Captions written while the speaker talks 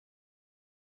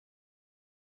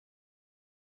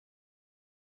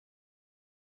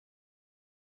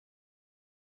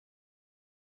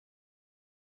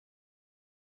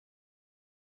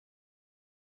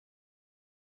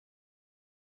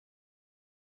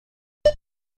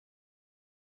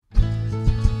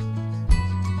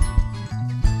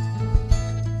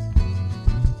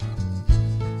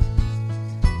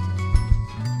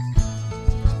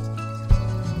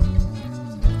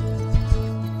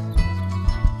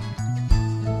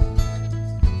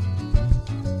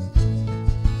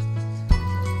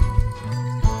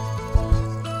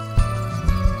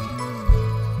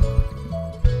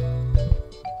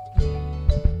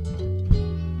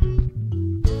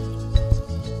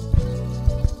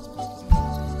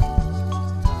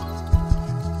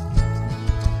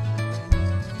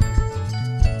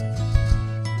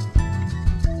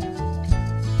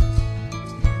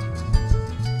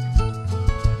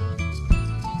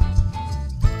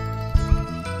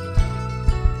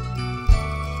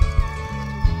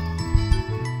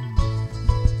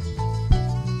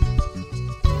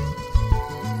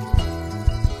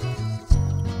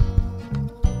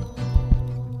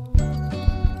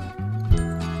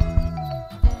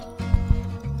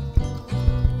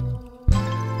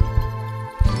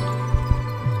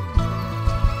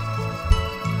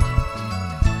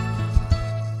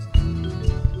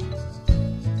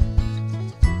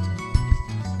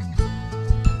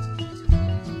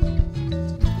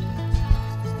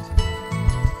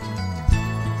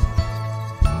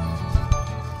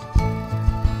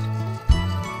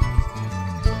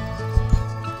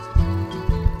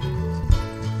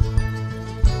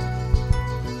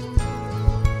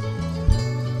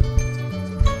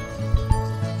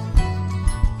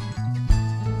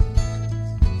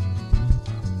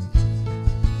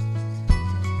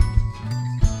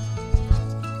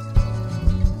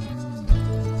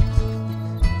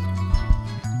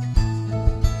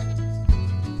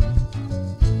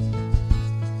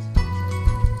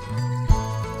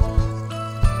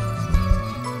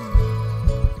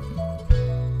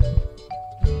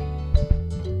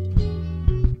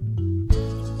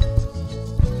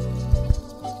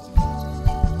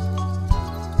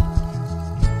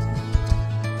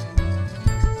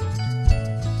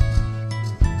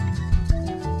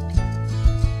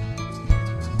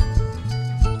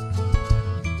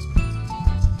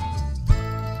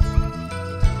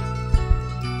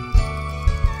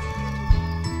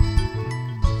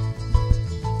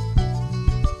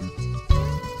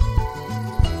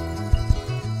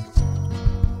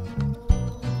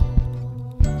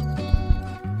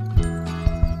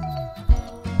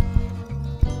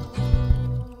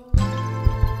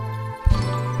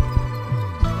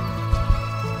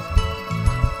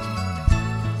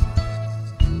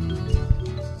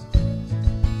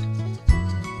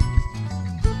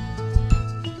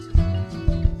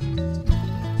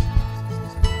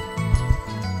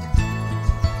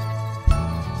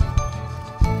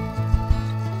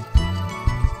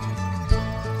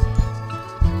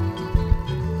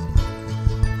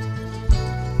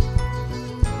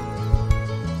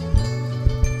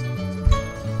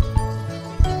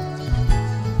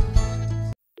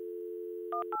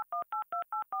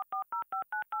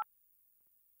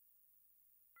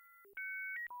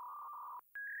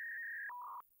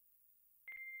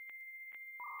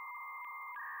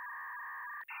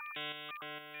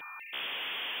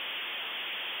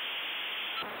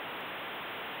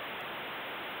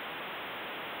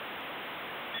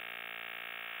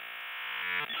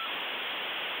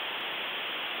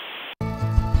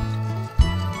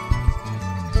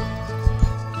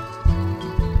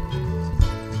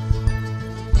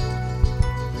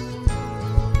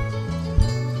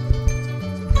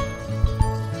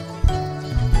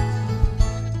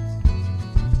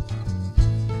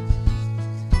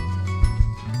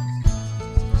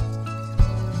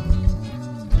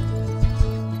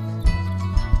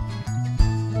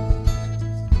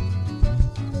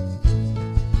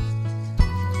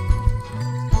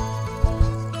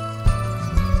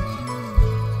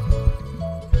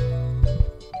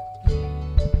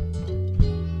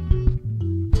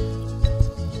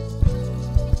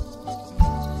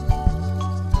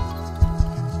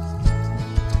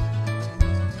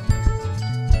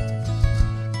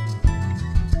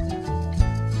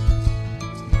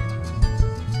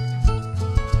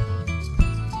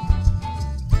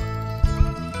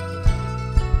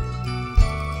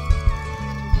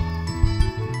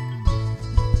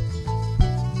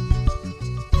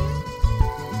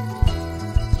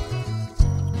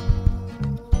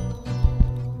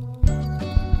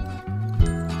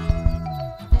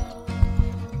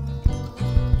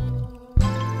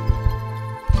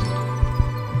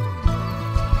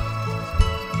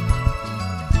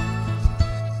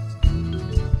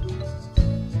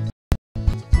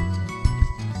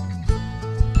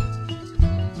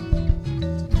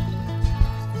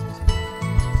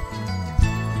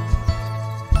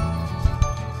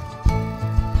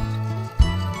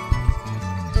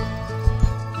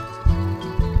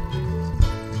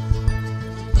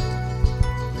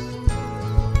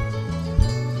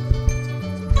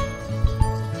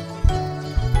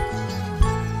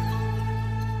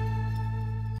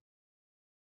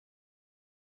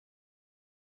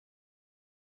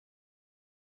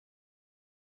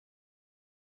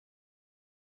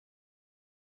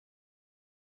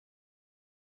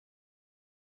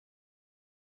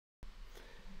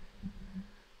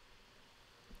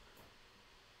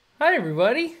Hi,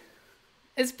 everybody.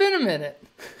 It's been a minute.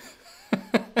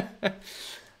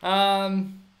 Hey,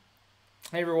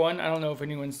 everyone. I don't know if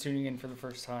anyone's tuning in for the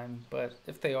first time, but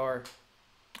if they are,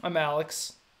 I'm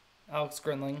Alex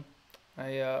Grinling.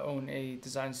 I own a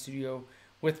design studio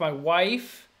with my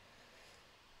wife,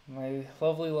 my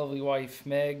lovely, lovely wife,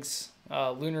 Meg's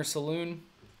Lunar Saloon.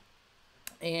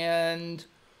 And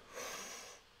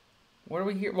what are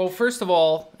we here? Well, first of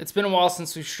all, it's been a while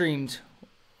since we've streamed.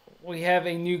 We have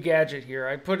a new gadget here.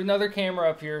 I put another camera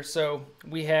up here, so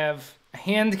we have a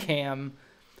hand cam,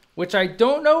 which I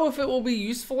don't know if it will be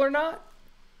useful or not,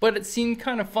 but it seemed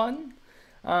kind of fun.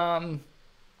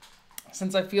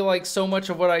 Since I feel like so much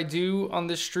of what I do on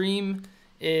this stream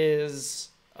is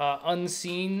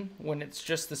unseen when it's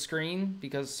just the screen,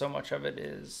 because so much of it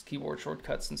is keyboard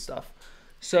shortcuts and stuff.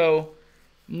 So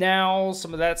now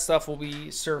some of that stuff will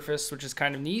be surfaced, which is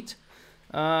kind of neat.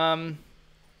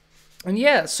 And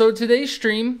yeah, so today's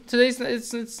stream,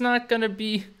 it's not gonna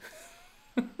be.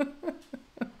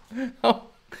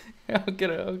 I'll get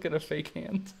a fake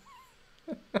hand.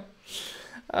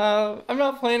 I'm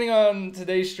not planning on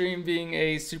today's stream being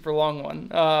a super long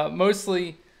one.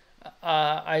 Mostly,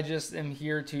 I just am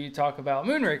here to talk about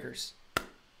Moonrakers.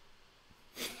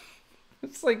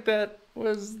 It's like that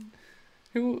was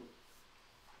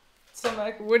some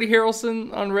actor, Woody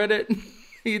Harrelson on Reddit.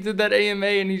 He did that AMA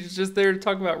and he's just there to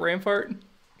talk about Rampart.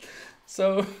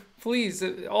 So please,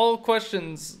 all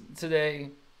questions today,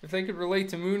 if they could relate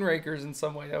to Moonrakers in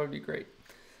some way, that would be great.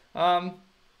 So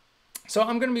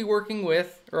I'm going to be working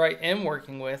with, or I am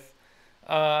working with,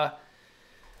 IV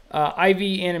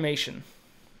Animation,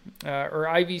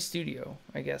 or IV Studio,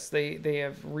 I guess. They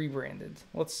have rebranded.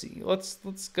 Let's see. Let's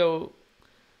go.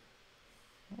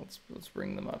 Let's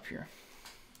bring them up here.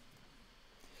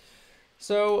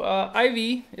 So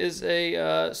IV is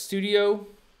a studio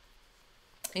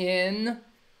in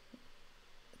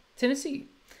Tennessee,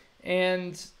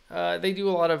 and they do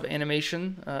a lot of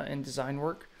animation and design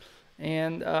work.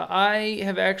 And I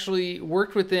have actually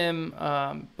worked with them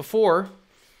before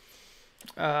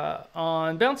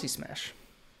on Bouncy Smash.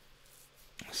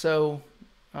 So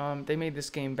they made this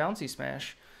game Bouncy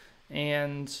Smash,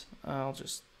 and I'll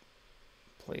just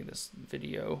play this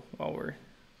video while we're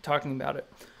talking about it.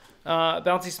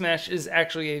 Bouncy Smash is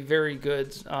actually a very good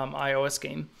iOS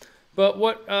game. But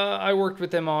what I worked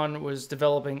with them on was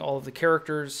developing all of the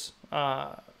characters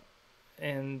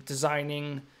and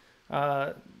designing,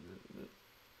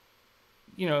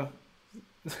 you know,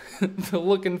 the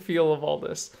look and feel of all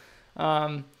this.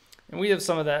 And we have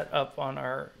some of that up on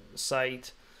our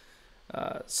site.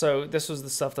 So this was the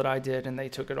stuff that I did, and they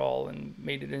took it all and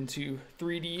made it into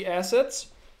 3D assets.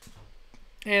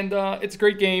 And it's a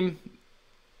great game.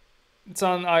 It's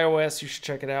on iOS. You should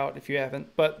check it out if you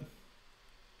haven't. But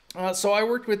so I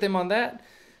worked with them on that.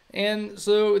 And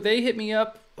so they hit me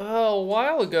up a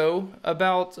while ago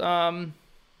about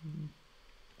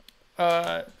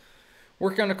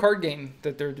working on a card game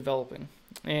that they're developing.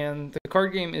 And the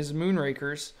card game is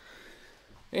Moonrakers.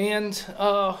 And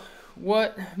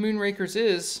what Moonrakers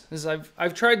is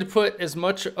I've tried to put as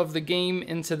much of the game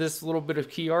into this little bit of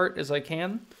key art as I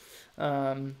can.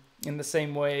 In the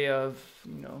same way of,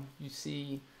 you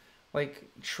see like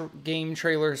game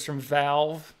trailers from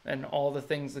Valve, and all the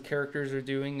things the characters are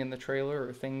doing in the trailer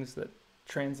are things that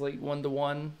translate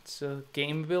one-to-one to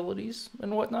game abilities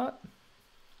and whatnot.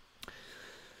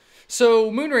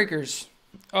 So Moonrakers,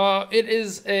 it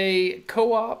is a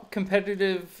co-op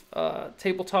competitive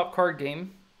tabletop card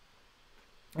game.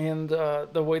 And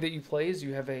the way that you play is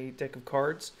you have a deck of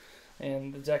cards,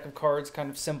 and the deck of cards kind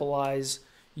of symbolize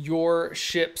your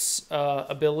ship's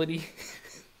ability.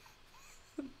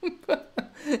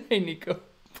 Hey, Nico.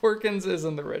 Porkins is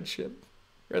on the red ship.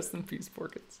 Rest in peace,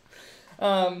 Porkins.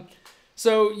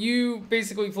 So you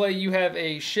basically play, you have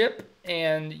a ship,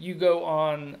 and you go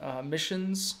on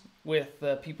missions with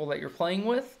the people that you're playing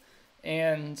with.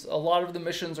 And a lot of the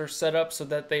missions are set up so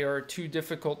that they are too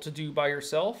difficult to do by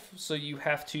yourself. So you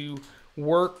have to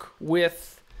work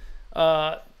with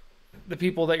the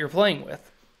people that you're playing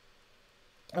with.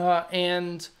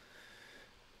 And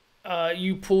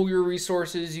you pool your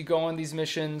resources, you go on these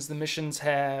missions. The missions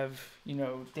have,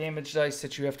 damage dice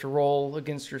that you have to roll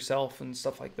against yourself and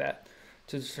stuff like that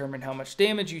to determine how much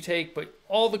damage you take. But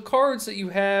all the cards that you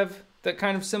have that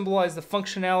kind of symbolize the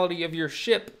functionality of your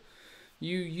ship,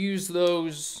 you use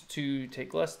those to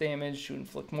take less damage, to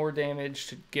inflict more damage,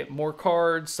 to get more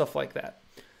cards, stuff like that.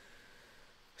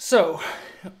 So,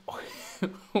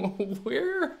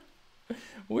 where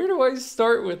do I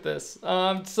start with this?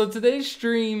 So today's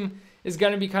stream is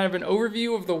going to be kind of an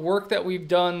overview of the work that we've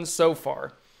done so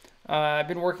far. I've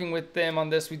been working with them on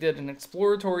this. We did an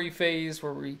exploratory phase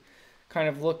where we kind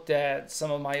of looked at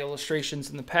some of my illustrations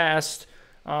in the past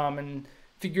and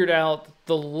figured out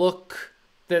the look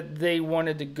that they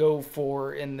wanted to go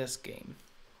for in this game.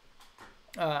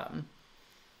 So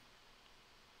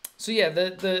yeah,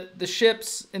 the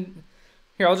ships, and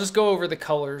here I'll just go over the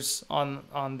colors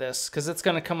on this because it's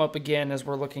going to come up again as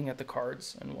we're looking at the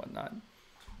cards and whatnot.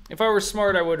 If I were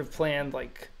smart, I would have planned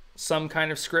like some kind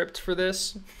of script for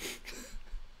this,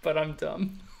 but I'm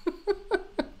dumb.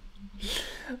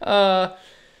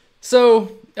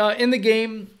 So in the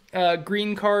game,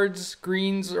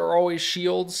 greens are always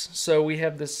shields. So we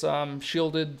have this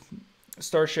shielded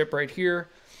starship right here.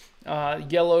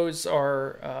 Yellows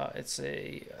are, it's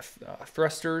a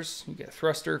thrusters. You get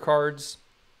thruster cards.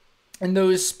 And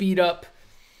those speed up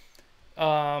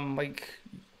like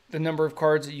the number of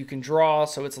cards that you can draw.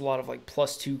 So it's a lot of like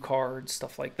 +2 cards,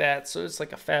 stuff like that. So it's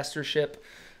like a faster ship.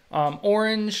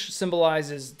 Orange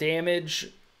symbolizes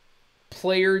damage.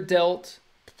 Player dealt.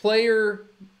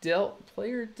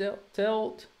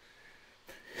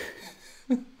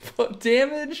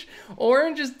 Damage.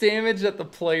 Orange is damage that the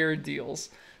player deals.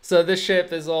 So this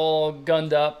ship is all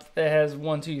gunned up. It has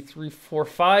 1, 2, 3, 4,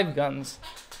 5 guns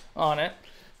on it.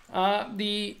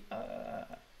 The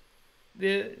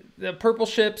purple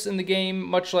ships in the game,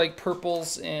 much like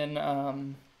purples in a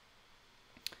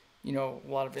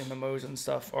lot of MMOs and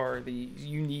stuff, are the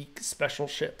unique special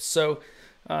ships. So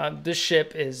this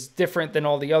ship is different than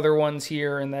all the other ones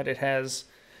here in that it has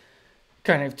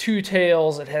kind of 2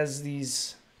 tails. It has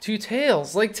these 2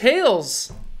 tails, like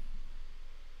tails.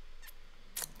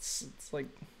 It's like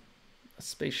a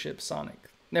spaceship Sonic.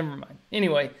 Never mind.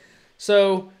 Anyway,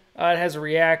 so it has a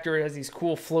reactor. It has these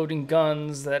cool floating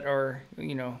guns that are,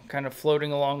 kind of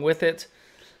floating along with it.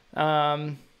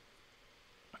 Let's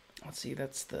see,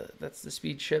 that's the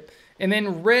speed ship. And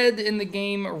then red in the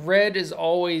game, red is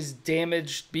always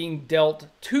damage being dealt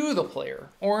to the player.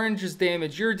 Orange is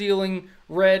damage you're dealing.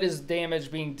 Red is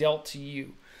damage being dealt to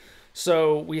you.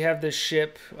 So we have this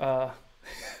ship,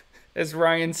 as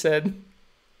Ryan said,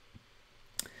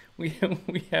 we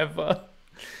have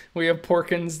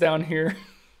Porkins down here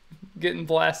getting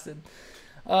blasted.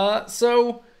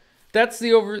 So that's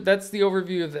the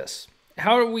overview of this.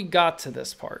 How we got to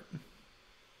this part?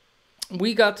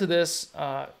 We got to this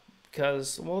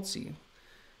because, well, let's see.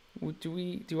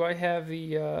 Do I have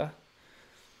the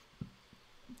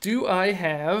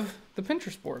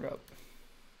Pinterest board up?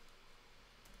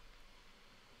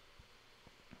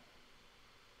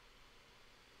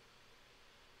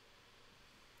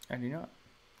 I do not.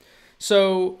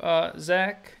 So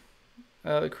Zach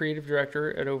the creative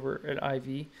director over at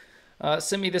Ivy,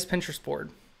 sent me this Pinterest board,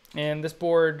 and this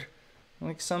board,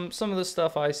 like some of the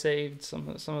stuff I saved, some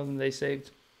of them they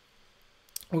saved.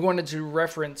 We wanted to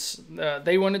reference.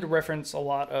 They wanted to reference a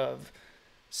lot of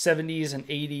 70s and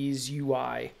 80s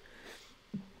UI.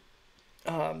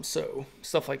 So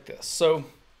stuff like this. So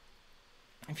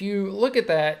if you look at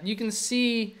that, you can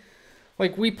see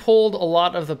like we pulled a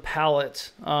lot of the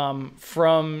palette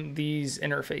from these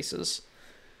interfaces.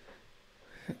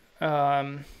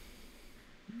 And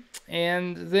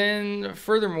then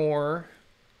furthermore,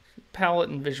 palette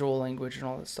and visual language and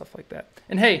all that stuff like that.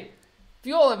 And hey, if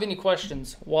you all have any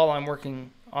questions while I'm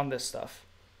working on this stuff,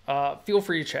 feel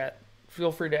free to chat.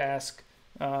 Feel free to ask.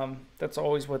 That's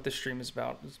always what this stream is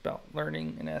about. It's about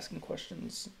learning and asking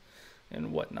questions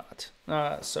and whatnot.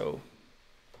 So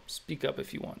speak up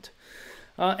if you want.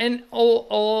 And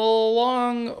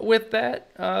along with that,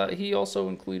 he also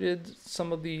included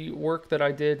some of the work that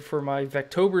I did for my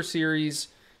Vectober series,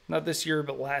 not this year,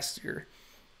 but last year,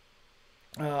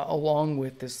 along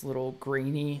with this little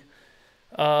grainy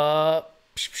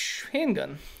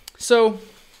handgun. So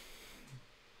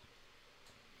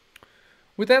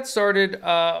with that started,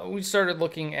 we started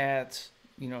looking at,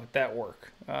 that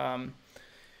work.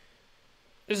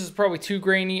 This is probably too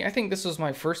grainy. I think this was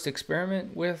my first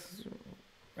experiment with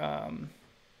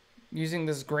using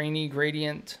this grainy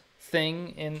gradient thing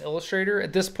in Illustrator.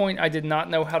 At this point, I did not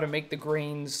know how to make the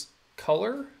grains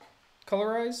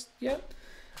colorized yet.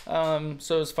 So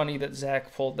it was funny that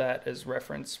Zach pulled that as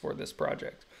reference for this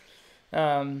project.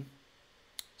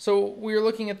 So we were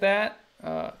looking at that.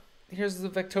 Here's the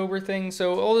Vectober thing.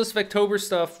 So all this Vectober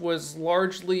stuff was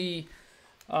largely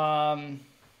an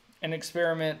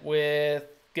experiment with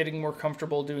getting more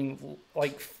comfortable doing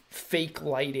like fake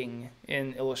lighting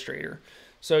in Illustrator.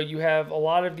 So you have a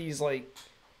lot of these like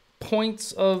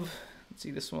points of, let's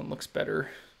see, this one looks better.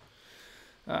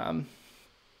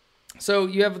 So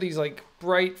you have these like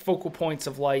bright focal points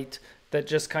of light that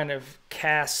just kind of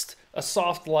cast a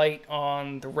soft light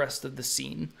on the rest of the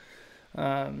scene.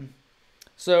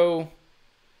 So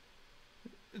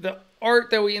the art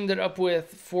that we ended up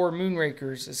with for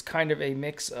Moonrakers is kind of a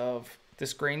mix of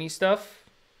this grainy stuff,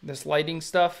 this lighting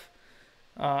stuff,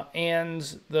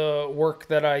 and the work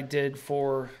that I did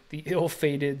for the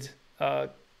ill-fated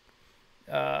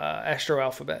Astro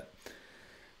Alphabet.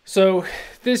 So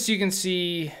this you can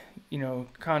see,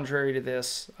 contrary to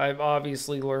this, I've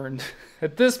obviously learned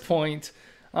at this point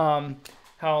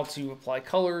how to apply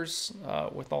colors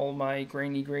with all of my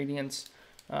grainy gradients,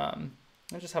 and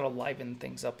just how to liven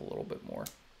things up a little bit more.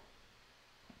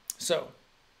 So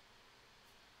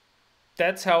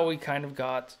that's how we kind of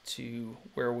got to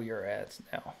where we are at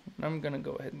now. And I'm going to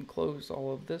go ahead and close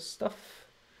all of this stuff,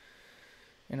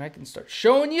 and I can start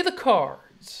showing you the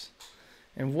cards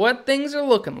and what things are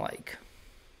looking like.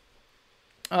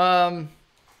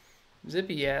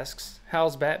 Zippy asks,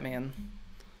 how's Batman?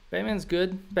 Batman's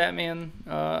good. Batman,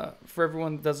 for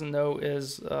everyone that doesn't know,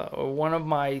 is one of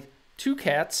my two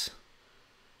cats.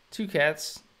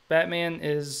 Batman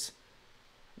is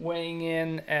weighing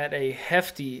in at a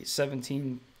hefty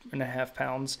 17.5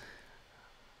 pounds.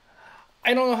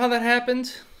 I don't know how that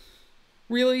happened,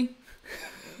 really.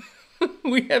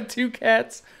 We have two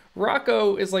cats.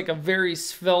 Rocco is like a very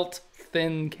svelte,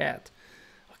 thin cat.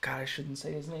 Oh, God, I shouldn't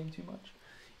say his name too much.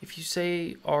 If you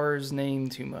say ours name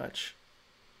too much,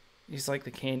 he's like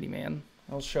the Candyman.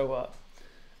 He'll show up.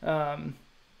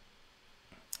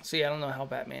 So yeah, I don't know how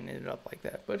Batman ended up like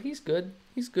that, but he's good.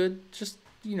 He's good. Just,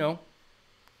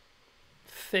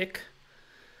 thick.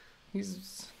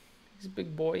 He's a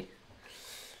big boy.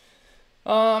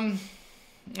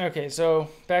 Okay, so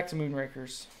back to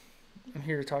Moonrakers. I'm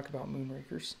here to talk about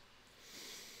Moonrakers.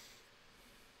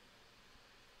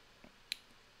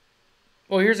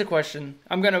 Well, here's a question.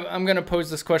 I'm gonna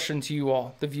pose this question to you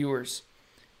all, the viewers.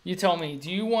 You tell me,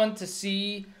 do you want to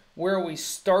see where we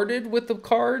started with the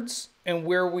cards and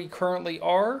where we currently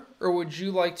are, or would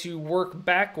you like to work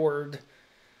backward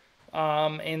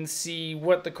and see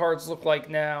what the cards look like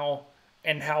now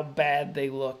and how bad they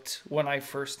looked when I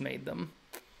first made them?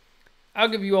 I'll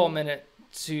give you all a minute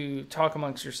to talk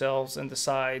amongst yourselves and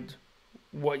decide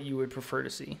what you would prefer to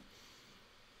see.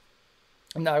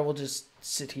 And I will just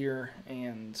sit here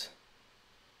and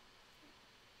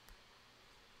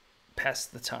pass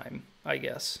the time, I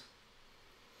guess.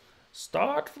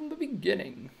 Start from the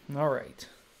beginning. All right.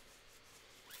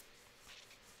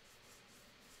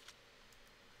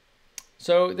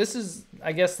 So this is,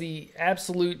 I guess, the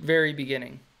absolute very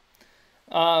beginning.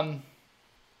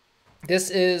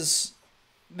 This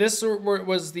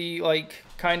was the, like,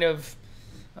 kind of,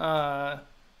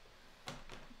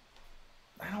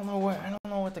 I don't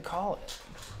know what to call it.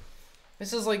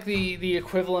 This is like the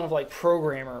equivalent of like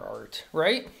programmer art,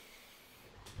 right?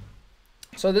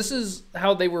 So this is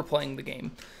how they were playing the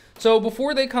game. So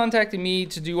before they contacted me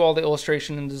to do all the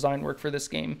illustration and design work for this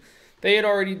game, they had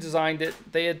already designed it.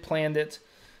 They had planned it.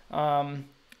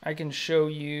 I can show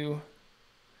you.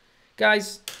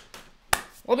 Guys,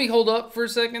 let me hold up for a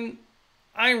second.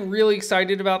 I'm really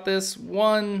excited about this.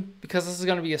 One, because this is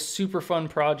going to be a super fun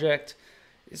project.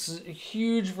 It's a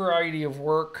huge variety of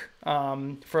work,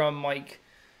 from like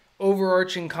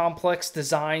overarching complex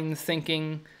design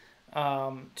thinking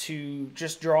to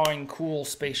just drawing cool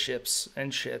spaceships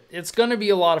and shit. It's going to be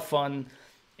a lot of fun,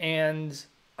 and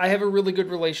I have a really good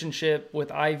relationship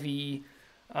with Ivy,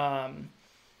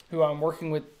 who I'm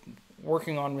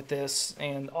working on with this,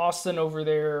 and Austin over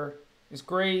there is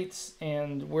great,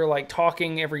 and we're like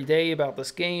talking every day about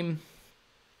this game,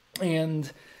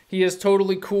 and he is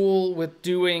totally cool with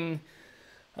doing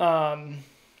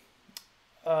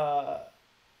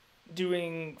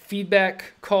doing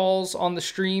feedback calls on the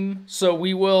stream. So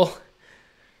we will,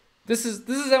 this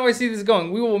is how I see this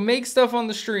going. We will make stuff on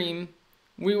the stream,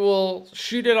 we will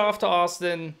shoot it off to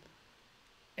Austin,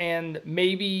 and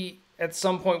maybe at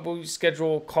some point we'll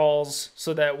schedule calls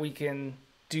so that we can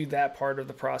do that part of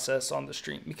the process on the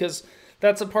stream, because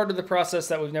that's a part of the process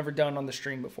that we've never done on the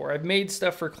stream before. I've made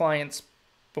stuff for clients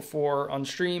before on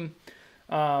stream,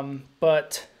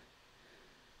 but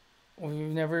we've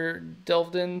never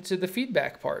delved into the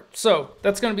feedback part. So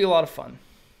that's going to be a lot of fun.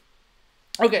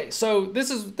 Okay, so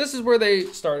this is where they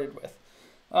started with.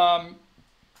 I'll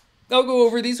go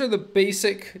over, these are the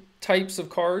basic types of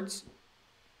cards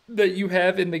that you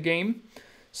have in the game.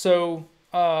 So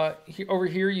over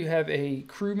here you have a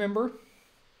crew member.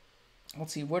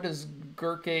 Let's see, what is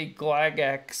Gurke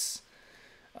Glagax?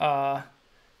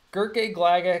 Gurke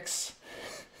Glagax.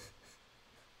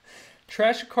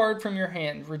 Trash a card from your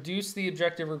hand. Reduce the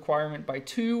objective requirement by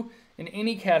 2 in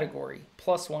any category.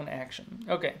 +1 action.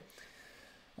 Okay.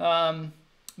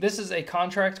 This is a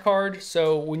contract card.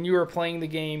 So when you are playing the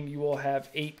game, you will have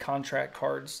 8 contract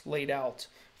cards laid out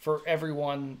for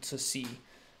everyone to see.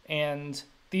 And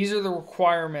these are the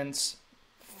requirements: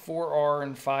 4R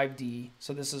and 5D.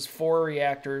 So this is 4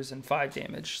 reactors and 5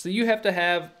 damage. So you have to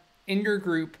have in your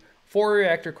group 4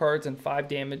 reactor cards and 5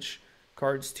 damage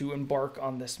cards to embark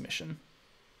on this mission.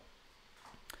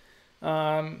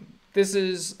 This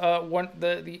is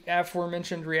the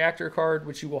aforementioned reactor card,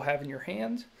 which you will have in your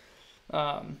hand.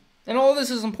 And all of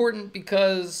this is important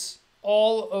because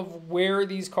all of where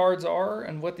these cards are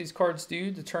and what these cards do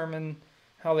determine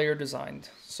how they are designed.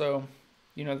 So,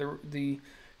 you know, the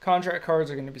contract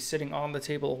cards are going to be sitting on the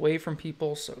table away from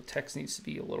people, so text needs to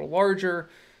be a little larger,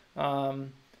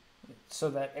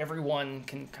 so that everyone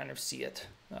can kind of see it.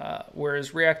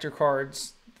 Whereas reactor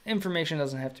cards, information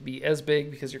doesn't have to be as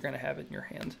big because you're going to have it in your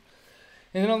hand.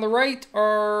 And then on the right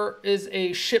is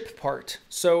a ship part.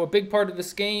 So a big part of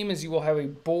this game is you will have a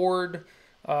board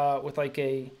with like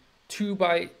a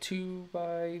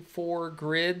 2x4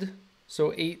 grid,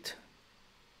 so 8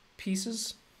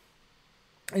 pieces.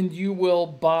 And you will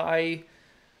buy,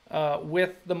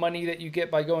 with the money that you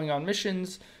get by going on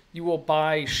missions, you will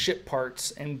buy ship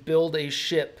parts and build a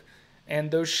ship.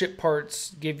 And those ship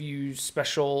parts give you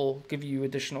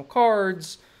additional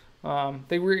cards.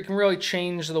 They can really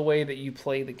change the way that you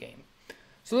play the game.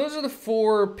 So those are the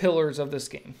 4 pillars of this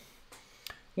game.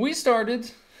 We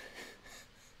started...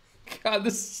 God,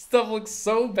 this stuff looks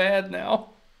so bad now.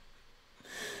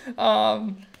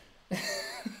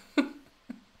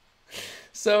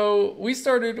 So we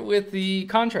started with the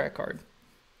contract card.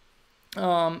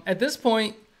 At this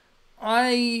point,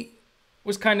 I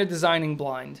was kind of designing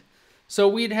blind. So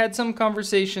we'd had some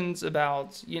conversations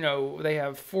about, you know, they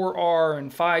have 4R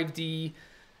and 5D,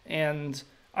 and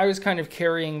I was kind of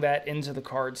carrying that into the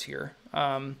cards here.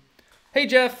 Hey,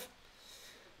 Jeff.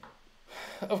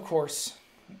 Of course,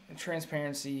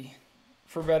 transparency,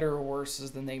 for better or worse,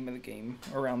 is the name of the game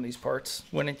around these parts,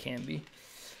 when it can be.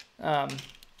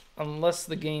 Unless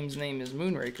the game's name is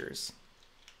Moonrakers.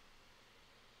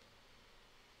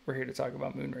 We're here to talk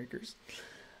about Moonrakers.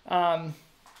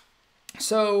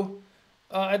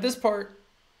 At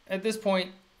this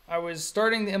point, I was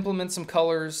starting to implement some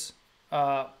colors,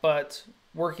 but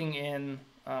working in,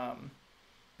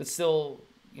 but still,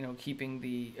 you know, keeping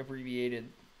the abbreviated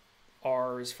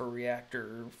R is for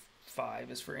reactor,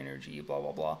 5 is for energy, blah,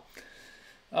 blah,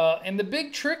 blah. And the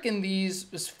big trick in these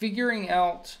is figuring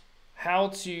out how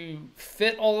to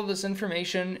fit all of this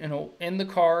information in the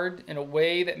card in a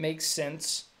way that makes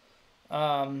sense,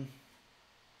 while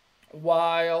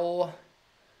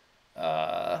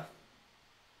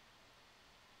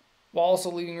while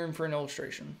also leaving room for an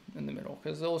illustration in the middle,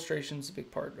 because the illustration is a big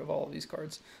part of all of these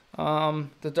cards. The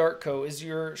Darko, is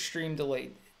your stream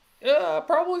delayed?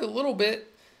 Probably a little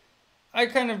bit. I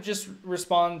kind of just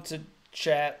respond to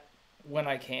chat when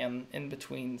I can in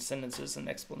between sentences and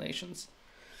explanations.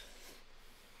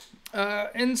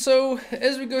 And so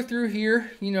as we go through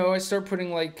here, I start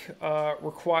putting like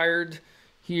required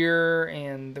here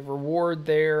and the reward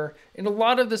there. And a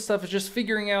lot of this stuff is just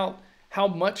figuring out how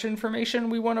much information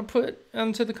we want to put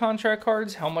onto the contract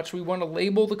cards, how much we want to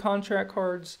label the contract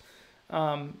cards,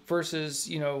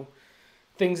 versus,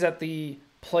 things that the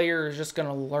player is just going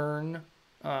to learn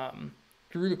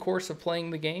through the course of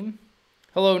playing the game.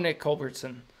 Hello, Nick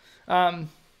Culbertson.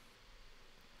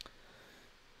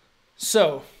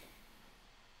 So,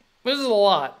 this is a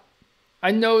lot.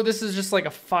 I know this is just like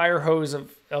a fire hose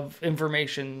of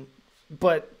information,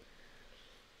 but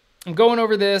I'm going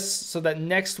over this so that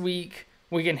next week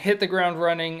we can hit the ground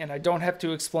running and I don't have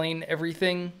to explain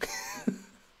everything.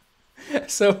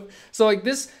 So like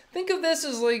this, think of this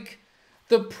as like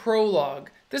the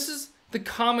prologue. This is the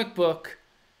comic book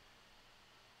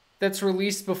that's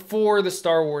released before the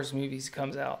Star Wars movies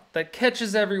comes out, that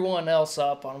catches everyone else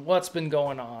up on what's been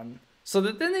going on, so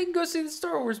that then they can go see the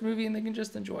Star Wars movie and they can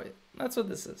just enjoy it. That's what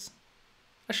this is.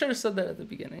 I should have said that at the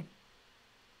beginning.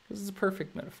 This is a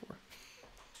perfect metaphor.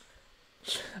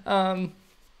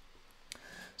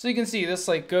 So you can see this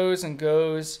like goes and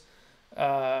goes.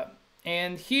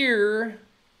 And here,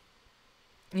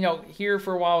 here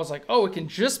for a while I was like, oh, it can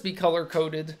just be color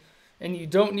coded and you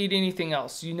don't need anything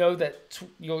else. You know that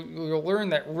you'll learn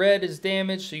that red is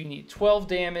damage, so you need 12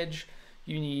 damage.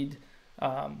 You need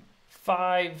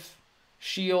 5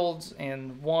 shields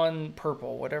and 1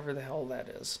 purple, whatever the hell that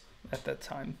is at that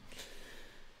time.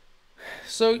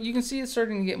 So you can see it's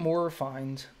starting to get more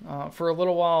refined. For a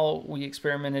little while, we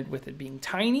experimented with it being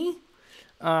tiny.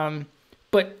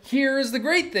 But here's the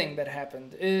great thing that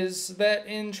happened, is that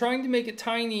in trying to make it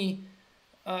tiny,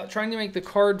 trying to make the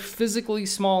card physically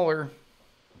smaller,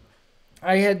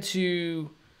 I had to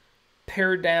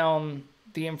pare down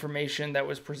the information that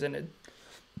was presented.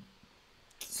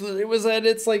 So it was at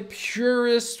its like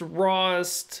purest,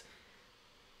 rawest,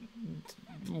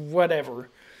 whatever.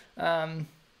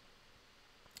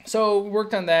 So we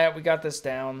worked on that. We got this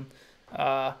down.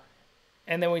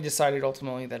 And then we decided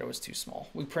ultimately that it was too small.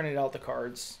 We printed out the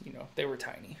cards. They were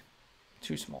tiny.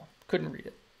 Too small. Couldn't read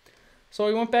it. So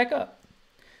we went back up.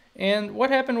 And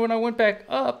what happened when I went back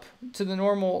up to the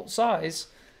normal size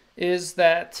is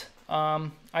that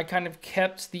I kind of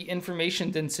kept the information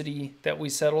density that we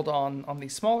settled on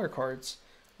these smaller cards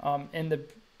and the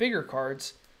bigger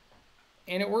cards.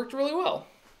 And it worked really well.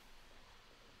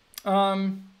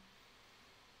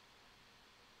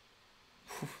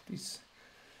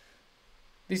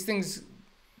 These things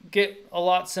get a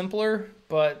lot simpler,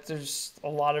 but there's a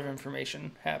lot of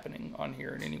information happening on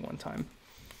here at any one time.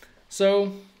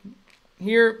 So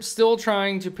here, still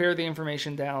trying to pare the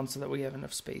information down so that we have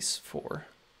enough space for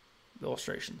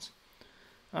illustrations.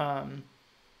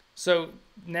 So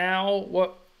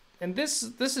now and this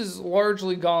is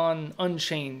largely gone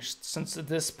unchanged since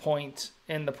this point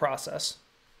in the process.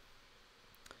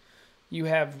 You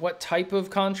have what type of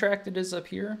contract it is up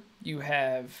here. You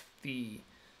have the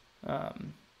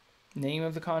name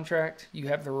of the contract. You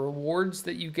have the rewards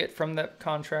that you get from that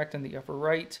contract in the upper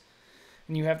right.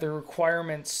 And you have the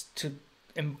requirements to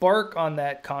embark on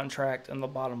that contract in the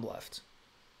bottom left.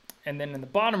 And then in the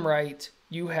bottom right,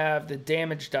 you have the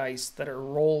damage dice that are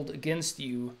rolled against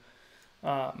you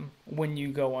when you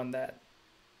go on that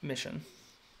mission.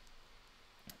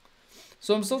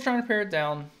 So I'm still trying to pare it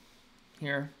down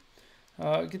here.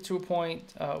 Get to a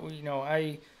point,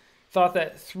 I thought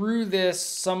that through this,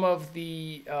 some of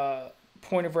the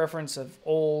point of reference of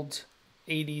old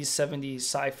 80s, 70s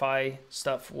sci-fi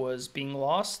stuff was being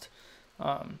lost,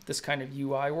 this kind of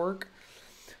UI work.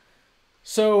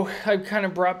 So I kind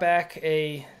of brought back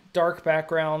a dark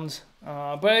background,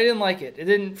 but I didn't like it. It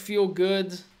didn't feel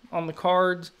good on the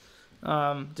card,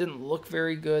 didn't look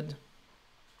very good.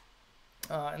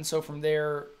 And so from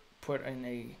there, put in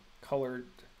a colored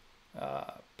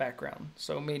background.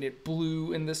 So made it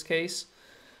blue in this case.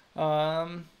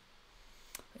 And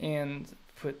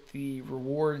put the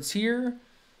rewards here.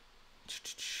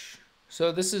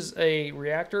 So this is a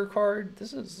reactor card.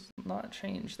 This has not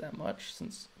changed that much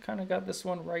since I kind of got this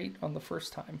one right on the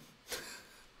first time.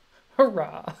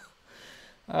 Hurrah!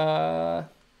 And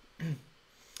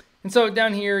so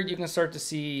down here you can start to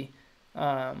see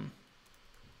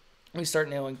we start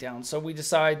nailing down. So we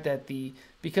decide that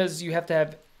because you have to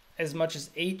have as much as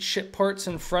 8 ship parts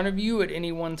in front of you at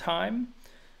any one time,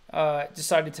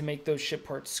 decided to make those ship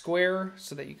parts square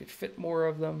so that you could fit more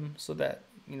of them, so that,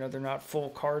 you know, they're not full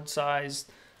card sized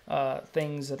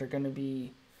things that are going to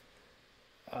be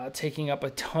taking up a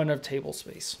ton of table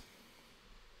space.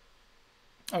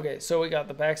 Okay, so we got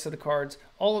the backs of the cards.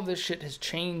 All of this shit has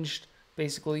changed,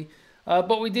 basically.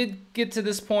 But we did get to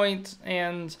this point,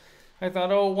 and I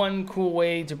thought, oh, one cool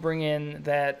way to bring in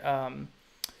that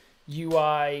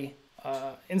UI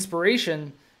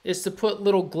inspiration is to put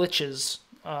little glitches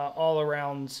all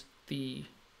around the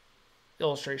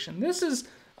illustration. This is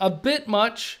a bit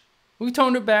much. We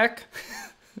toned it back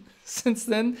since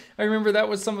then. I remember that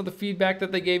was some of the feedback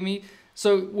that they gave me.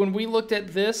 So when we looked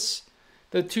at this,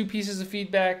 the two pieces of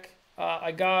feedback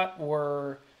I got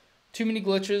were too many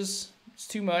glitches, it's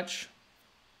too much,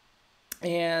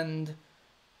 and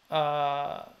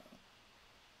the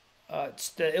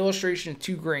illustration is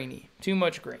too grainy, too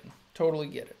much grain. Totally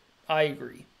get it. I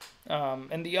agree.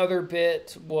 And the other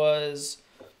bit was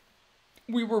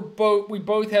we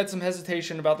both had some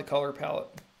hesitation about the color palette,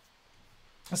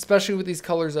 especially with these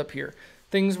colors up here.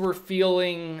 Things were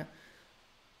feeling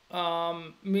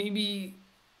maybe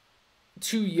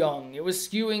too young. It was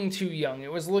skewing too young.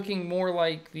 It was looking more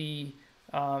like the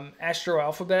Astro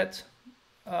Alphabet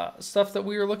stuff that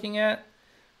we were looking at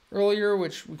earlier,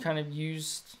 which we kind of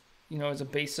used, you know, as a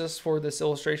basis for this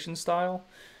illustration style.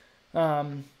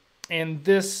 And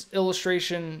this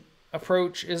illustration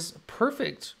approach is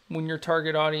perfect when your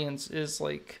target audience is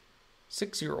like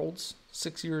 6-year-olds,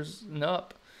 6 years and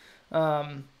up.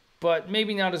 But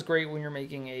maybe not as great when you're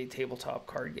making a tabletop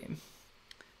card game.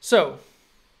 So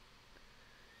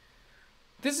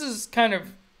this is kind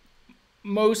of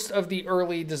most of the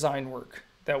early design work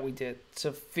that we did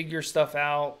to figure stuff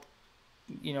out,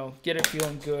 you know, get it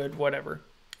feeling good, whatever.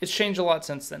 It's changed a lot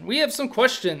since then. We have some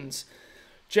questions.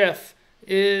 Jeff,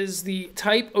 is the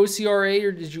type OCRA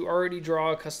or did you already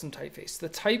draw a custom typeface? The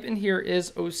type in here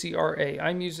is OCRA.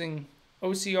 I'm using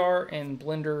OCR and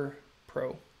Blender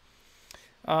Pro.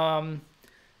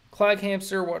 Clag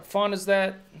Hamster, what font is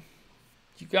that?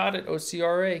 You got it,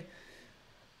 OCRA.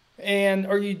 And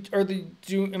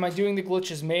am I doing the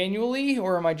glitches manually,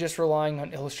 or am I just relying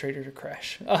on Illustrator to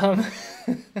crash? I'm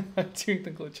doing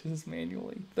the glitches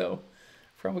manually, though.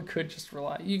 Probably could just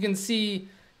rely. You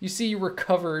see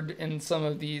recovered in some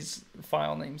of these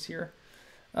file names here.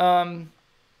 But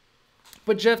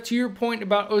Jeff, to your point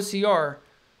about OCR,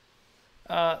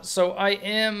 so I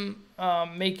am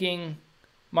making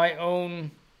my own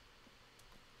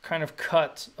kind of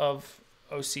cut of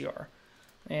OCR.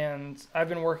 And I've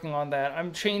been working on that.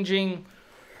 I'm changing,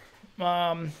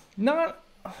 I'm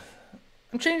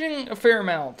changing a fair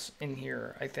amount in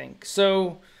here, I think.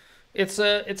 So it's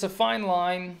a fine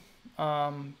line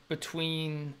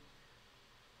between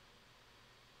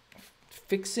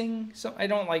fixing. So I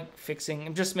don't like fixing.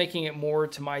 I'm just making it more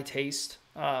to my taste.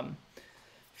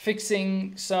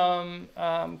 Fixing some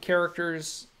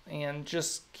characters and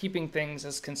just keeping things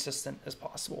as consistent as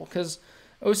possible, because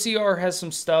OCR has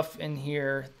some stuff in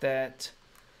here that,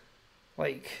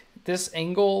 like, this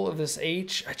angle of this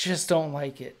H, I just don't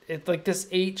like it. Like, this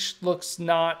H looks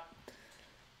not,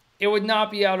 it would not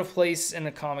be out of place in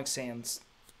a Comic Sans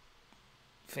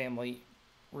family,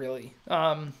 really.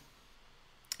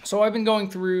 So I've been going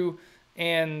through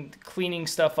and cleaning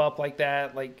stuff up like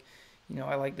that. Like, you know,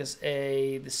 I like this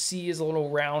A. The C is a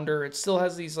little rounder. It still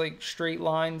has these, like, straight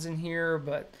lines in here,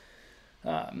 but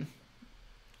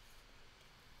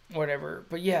whatever.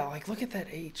 But yeah, like, look at that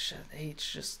H. That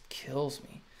H just kills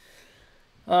me.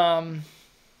 And,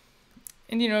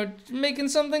 you know, making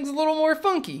some things a little more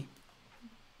funky,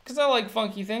 because I like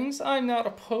funky things. I'm not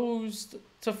opposed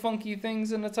to funky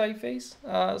things in a typeface.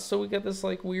 So we got this,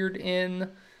 like, weird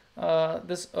N,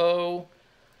 this O.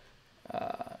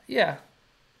 Yeah.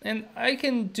 And I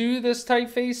can do this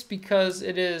typeface because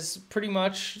it is pretty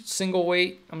much single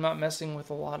weight. I'm not messing with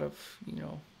a lot of, you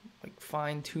know, like,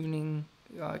 fine tuning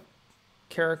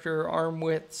character arm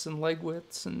widths and leg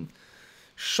widths and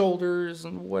shoulders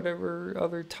and whatever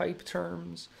other type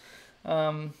terms.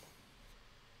 I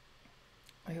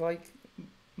like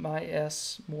my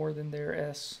S more than their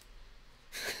S.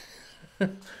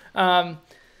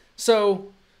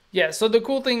 So yeah, so the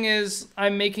cool thing is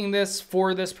I'm making this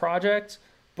for this project,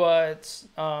 but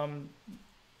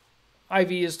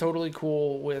Ivy is totally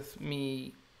cool with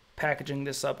me packaging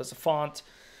this up as a font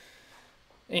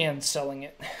and selling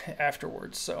it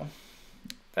afterwards. So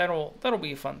that'll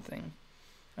be a fun thing.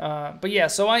 But yeah,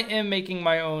 so I am making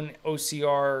my own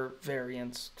OCR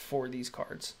variants for these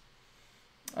cards.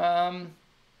 All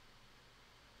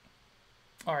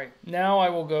right, now I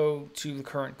will go to the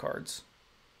current cards.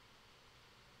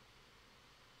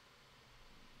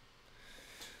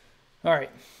 All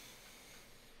right.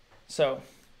 So,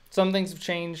 some things have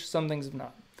changed, some things have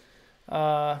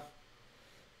not.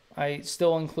 I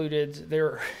still included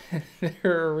their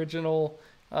their original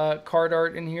card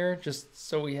art in here, just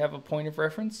so we have a point of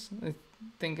reference. I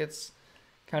think it's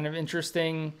kind of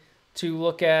interesting to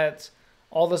look at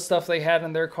all the stuff they had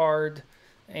in their card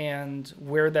and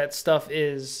where that stuff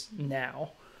is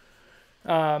now.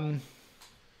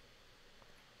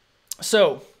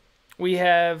 So we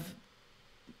have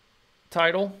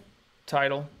title.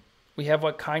 We have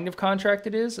what kind of contract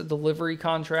it is, a delivery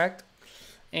contract.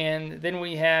 And then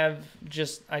we have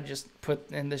I just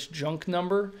put in this junk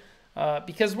number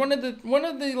because one of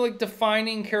the like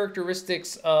defining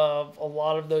characteristics of a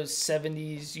lot of those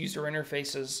 70s user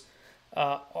interfaces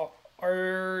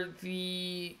are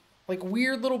the like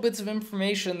weird little bits of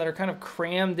information that are kind of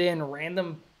crammed in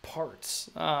random parts.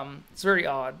 It's very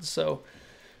odd, so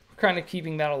we're kind of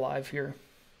keeping that alive here.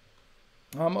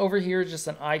 Over here, just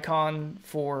an icon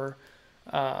for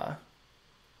the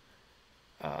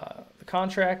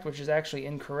contract, which is actually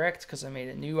incorrect because I made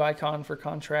a new icon for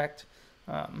contract.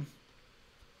 But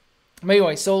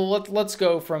anyway, so let's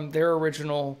go from their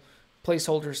original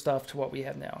placeholder stuff to what we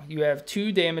have now. You have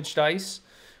 2 damage dice.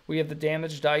 We have the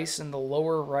damage dice in the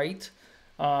lower right,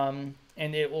 and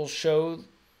it will show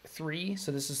 3.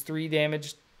 So this is 3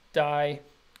 damage die,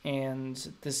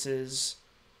 and this is,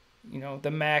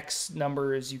 the max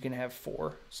number is you can have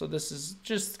 4. So this is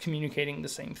just communicating the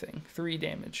same thing, 3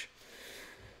 damage.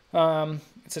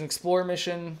 It's an explore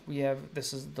mission.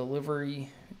 This is a delivery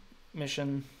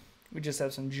mission. We just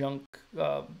have some junk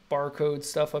barcode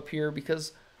stuff up here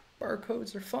because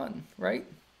barcodes are fun, right?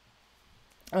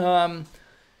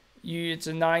 It's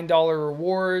a $9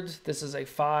 reward. This is a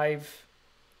 5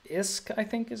 ISK, I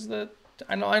think is the.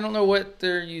 I don't know what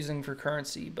they're using for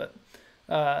currency, but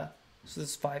so this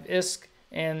is 5 ISK,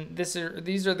 and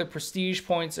these are the prestige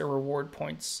points or reward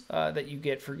points that you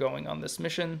get for going on this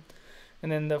mission.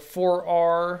 And then the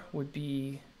 4R would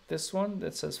be this one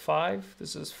that says 5.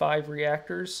 This is 5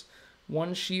 reactors,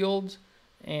 1 shield,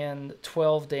 and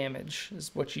 12 damage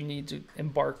is what you need to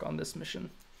embark on this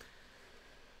mission.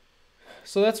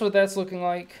 So that's what that's looking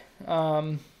like.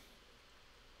 The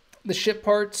ship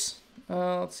parts,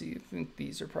 let's see, I think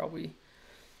these are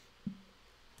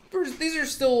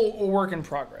still a work in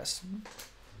progress.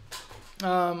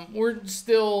 We're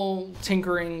still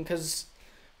tinkering because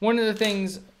one of the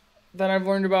things that I've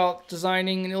learned about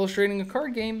designing and illustrating a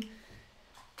card game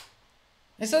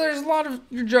is that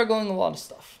you're juggling a lot of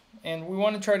stuff. And we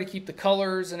want to try to keep the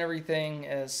colors and everything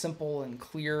as simple and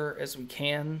clear as we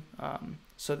can,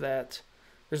 so that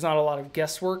there's not a lot of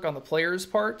guesswork on the player's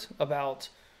part about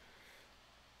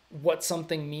what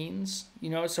something means,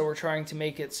 so we're trying to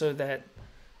make it so that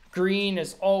green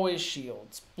is always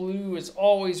shields, blue is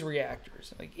always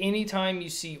reactors. Like anytime you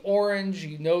see orange,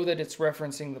 you know that it's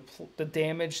referencing the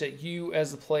damage that you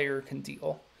as the player can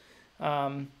deal.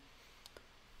 That's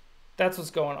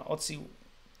what's going on. Let's see.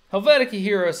 Helvetica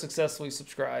Hero successfully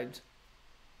subscribed.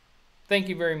 Thank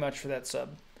you very much for that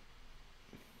sub.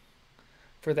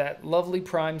 For that lovely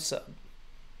Prime sub.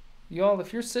 Y'all,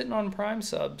 if you're sitting on Prime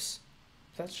subs,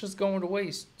 that's just going to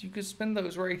waste. You could spend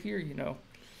those right here,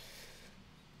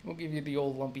 We'll give you the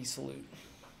old lumpy salute.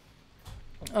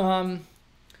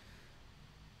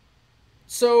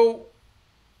 So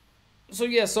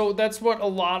that's what a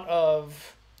lot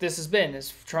of this has been,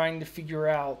 is trying to figure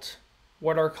out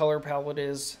what our color palette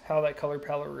is, how that color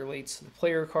palette relates to the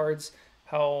player cards,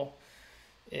 how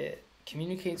it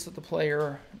communicates with the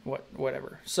player,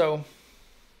 whatever. So,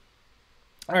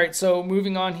 all right, so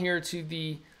moving on here to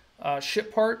the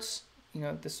ship parts.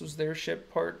 This was their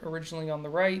ship part originally on the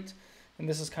right, and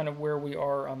this is kind of where we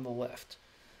are on the left.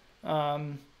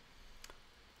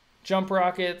 Jump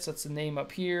rockets, that's the name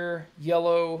up here.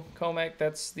 Yellow Comac,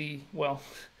 this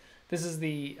is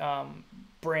the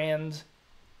brand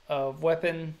of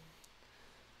weapon.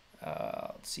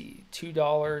 Let's see,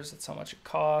 $2, that's how much it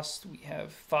costs. We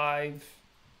have 5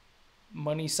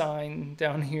 money sign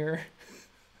down here.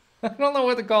 I don't know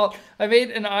what to call it. I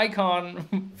made an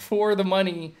icon for the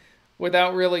money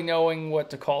without really knowing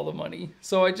what to call the money.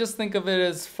 So I just think of it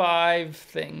as 5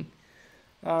 thing.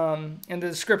 And the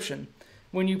description.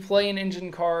 When you play an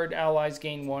engine card, allies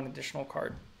gain 1 additional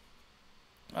card.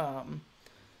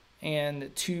 And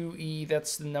 2E,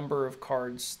 that's the number of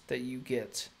cards that you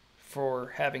get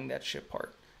for having that ship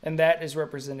part. And that is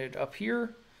represented up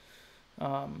here.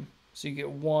 So you get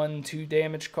 1 2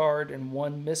 damage card and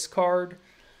 1 miss card.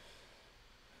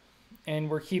 And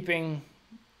we're keeping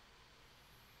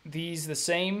these the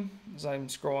same as I'm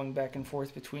scrolling back and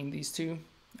forth between these two.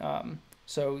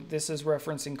 So this is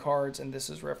referencing cards, and this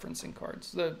is referencing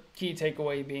cards. The key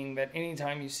takeaway being that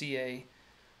anytime you see a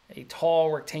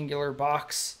tall rectangular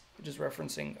box, which is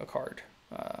referencing a card.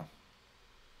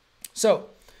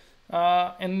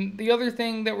 And the other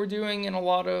thing that we're doing in a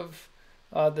lot of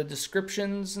the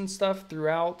descriptions and stuff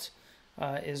throughout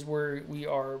is where we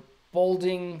are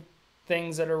bolding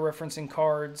things that are referencing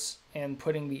cards and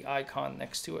putting the icon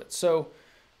next to it. So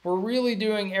we're really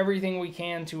doing everything we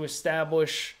can to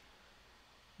establish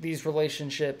these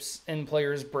relationships in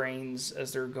players' brains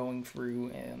as they're going through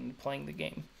and playing the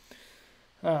game.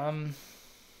 Dun,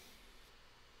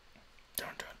 dun,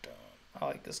 dun. I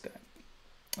like this guy.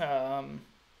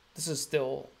 This is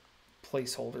still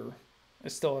placeholder. I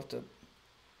still have to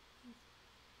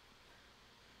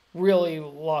really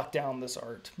lock down this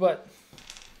art. But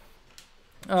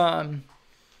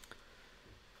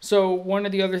so one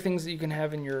of the other things that you can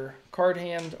have in your card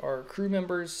hand are crew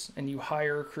members, and you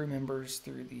hire crew members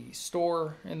through the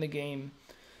store in the game.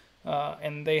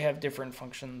 And they have different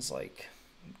functions, like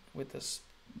with this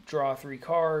draw 3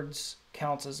 cards,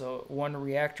 counts as a 1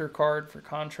 reactor card for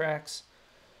contracts.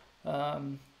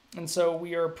 And so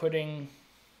we are putting,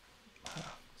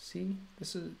 see,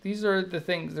 these are the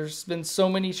things. There's been so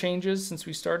many changes since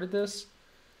we started this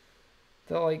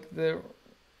that like the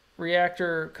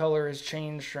reactor color has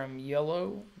changed from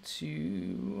yellow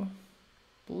to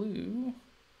blue.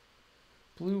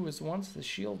 Blue was once the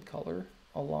shield color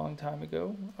a long time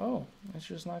ago. Oh, it's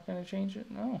just not going to change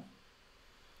it? No.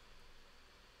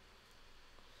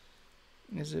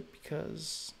 Is it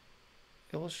because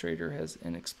Illustrator has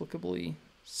inexplicably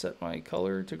set my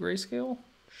color to grayscale?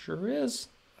 Sure is.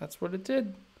 That's what it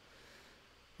did.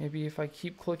 Maybe if I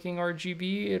keep clicking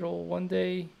RGB, it'll one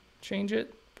day change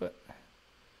it, but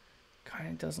kind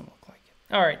of doesn't look like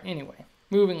it. All right, anyway,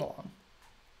 moving along.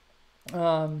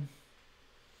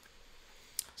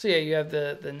 So yeah, you have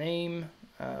the name,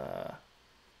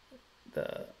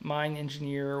 the mine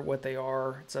engineer, what they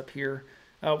are. It's up here.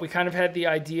 We kind of had the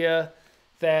idea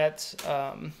that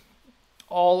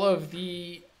all of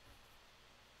these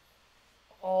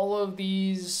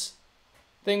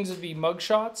things would be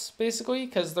mugshots, basically,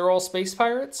 because they're all space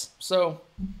pirates. So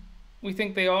we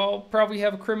think they all probably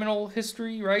have a criminal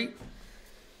history, right?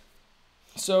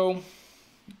 So,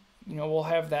 you know, we'll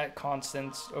have that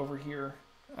constant over here.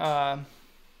 That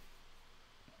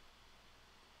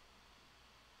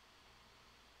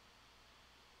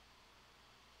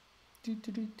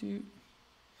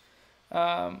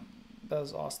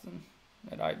was Austin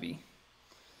at Ivy.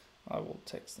 I will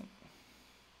text him.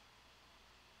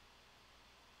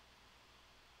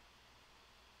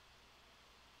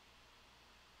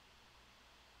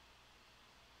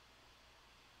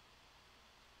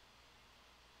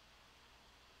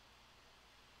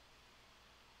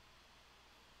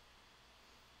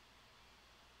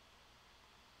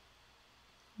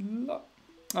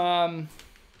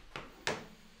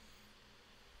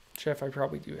 Chef, I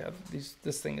probably do have these.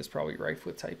 This thing is probably rife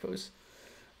with typos.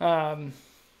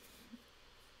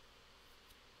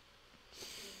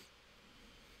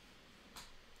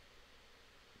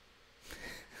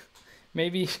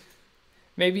 Maybe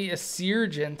a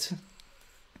Seargent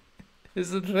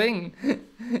is a thing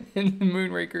in the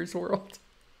Moonrakers world.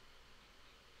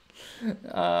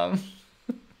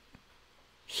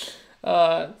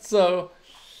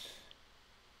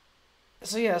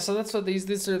 So yeah, so that's what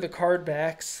these are the card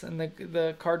backs, and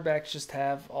the card backs just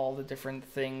have all the different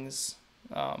things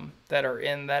that are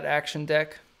in that action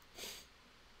deck.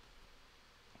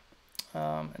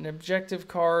 An objective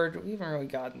card, we haven't really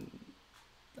gotten.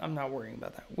 I'm not worrying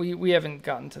about that. We haven't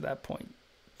gotten to that point.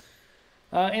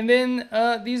 And then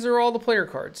these are all the player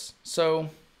cards. So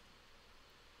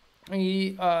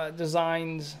I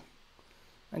designed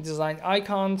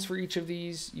icons for each of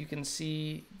these. You can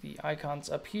see the icons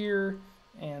up here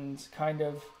and kind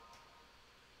of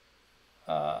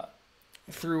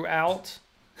throughout.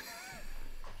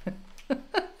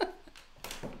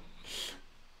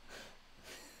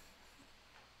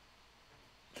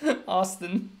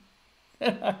 Austin,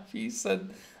 he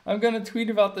said, I'm going to tweet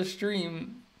about the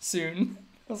stream soon.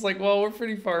 I was like, well, we're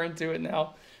pretty far into it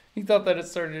now. He thought that it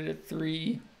started at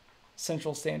 3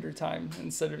 Central Standard Time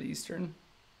instead of Eastern.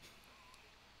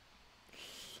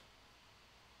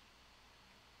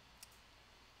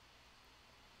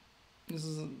 This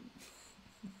is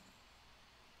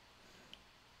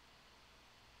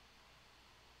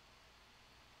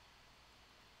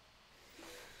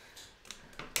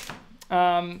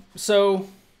so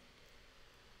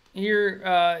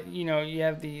here, you know, you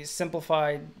have the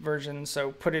simplified version.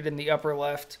 So put it in the upper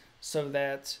left so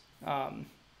that, you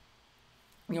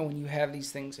know, when you have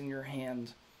these things in your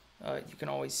hand, you can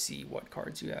always see what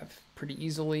cards you have pretty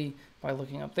easily by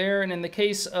looking up there. And in the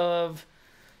case of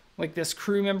like this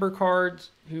crew member card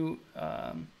who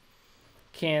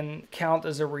can count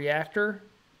as a reactor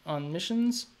on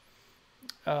missions,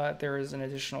 there is an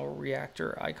additional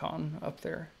reactor icon up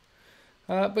there.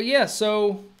 But yeah,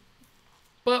 so,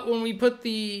 but when we put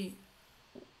the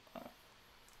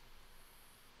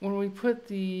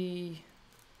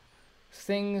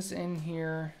things in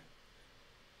here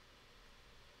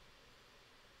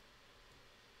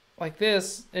like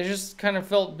this, it just kind of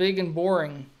felt big and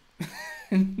boring.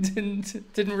 didn't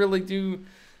really do,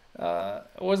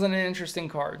 it wasn't an interesting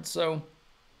card. So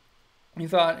we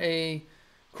thought a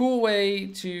cool way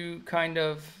to kind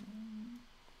of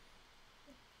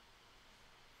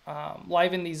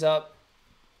liven these up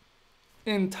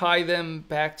and tie them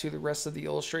back to the rest of the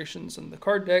illustrations in the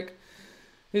card deck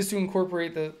is to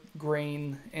incorporate the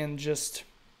grain and just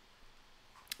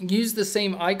use the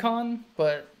same icon,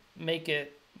 but make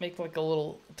like a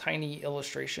little tiny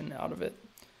illustration out of it.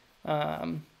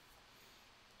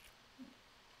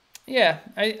 Yeah,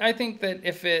 I think that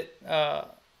if it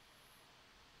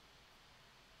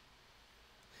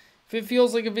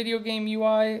feels like a video game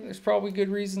UI, there's probably good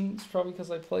reason. It's probably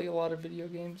because I play a lot of video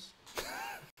games.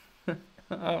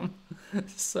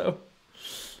 So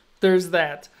there's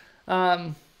that.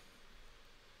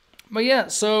 But yeah,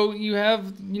 so you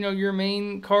have, your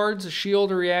main cards, a shield,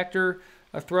 a reactor,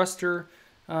 a thruster.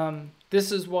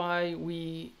 This is why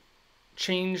we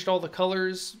changed all the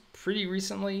colors pretty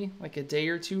recently, like a day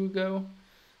or two ago.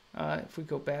 If we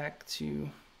go back to,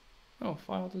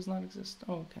 file does not exist.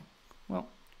 Oh, okay. Well,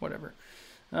 whatever.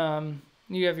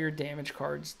 You have your damage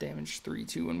cards, damage 3,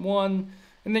 2, and 1.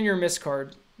 And then your miss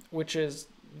card, which is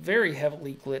very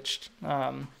heavily glitched.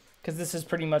 Because this is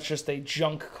pretty much just a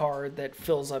junk card that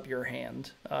fills up your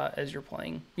hand as you're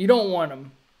playing. You don't want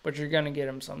them, but you're going to get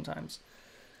them sometimes.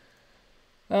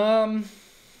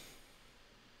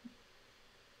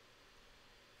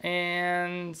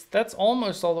 And that's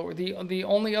almost all that the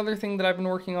only other thing that I've been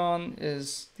working on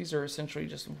is these are essentially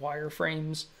just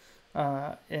wireframes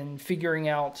and figuring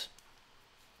out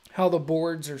how the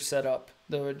boards are set up,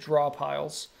 the draw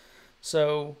piles.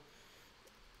 So,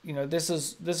 this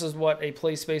is what a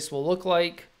play space will look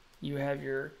like. You have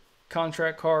your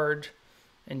contract card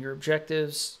and your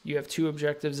objectives. You have 2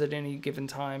 objectives at any given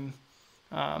time.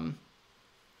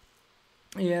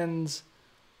 And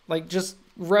like just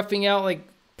roughing out, like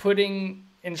putting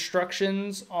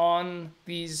instructions on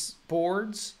these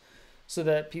boards so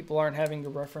that people aren't having to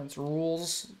reference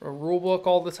rules or rule book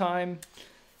all the time.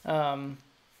 And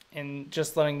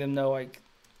just letting them know, like,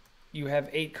 you have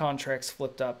 8 contracts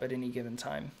flipped up at any given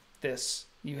time.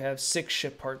 You have 6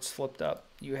 ship parts flipped up.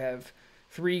 You have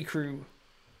 3 crew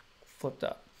flipped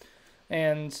up.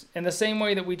 And in the same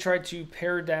way that we tried to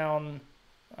pare down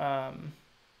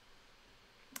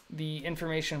the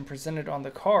information presented on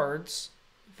the cards,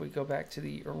 if we go back to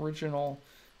the original,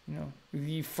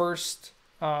 the first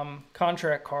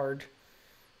contract card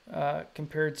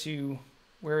compared to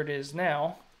where it is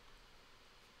now,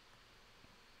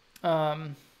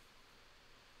 I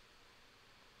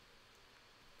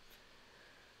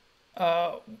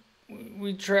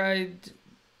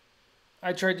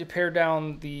tried to pare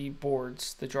down the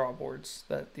boards, the draw boards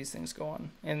that these things go on.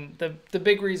 And the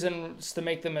big reason is to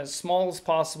make them as small as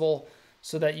possible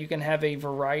so that you can have a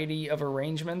variety of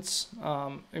arrangements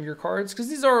of your cards. Because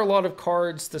these are a lot of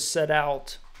cards to set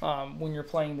out when you're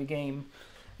playing the game.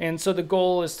 And so the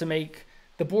goal is to make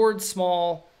the board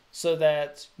small so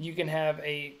that you can have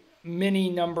a many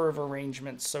number of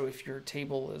arrangements. So if your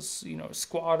table is, a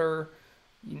squatter,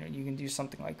 you can do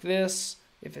something like this.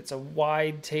 If it's a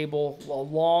wide table, a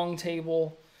long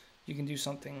table, you can do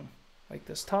something like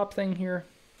this top thing here.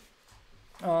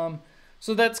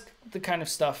 So that's the kind of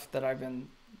stuff that I've been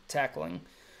tackling.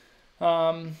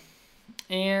 And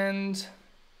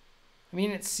I mean,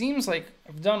 it seems like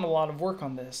I've done a lot of work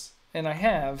on this, and I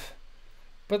have,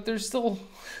 but there's still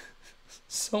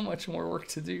so much more work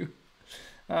to do.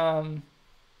 How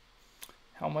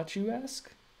much, you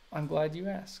ask? I'm glad you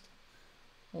asked.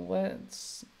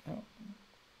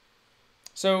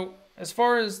 So as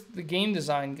far as the game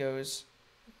design goes,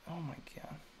 oh my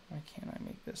god, why can't I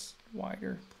make this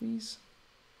wider, please?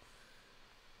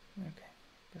 Okay,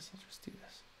 I guess I'll just do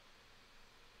this.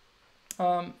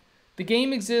 The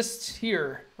game exists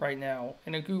here right now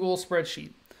in a Google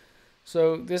spreadsheet.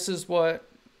 So this is what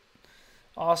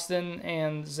Austin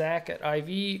and Zach at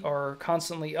IV are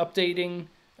constantly updating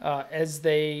as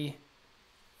they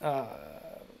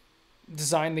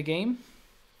design the game.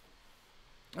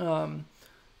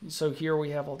 So here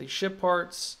we have all these ship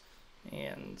parts,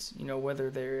 and whether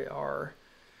they are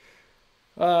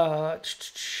Uh,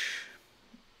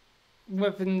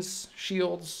 weapons,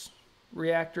 shields,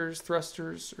 reactors,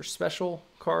 thrusters, or special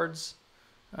cards.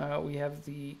 We have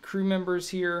the crew members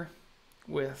here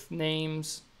with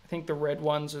names. I think the red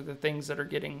ones are the things that are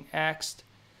getting axed.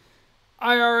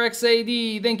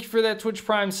 IRXAD, thank you for that Twitch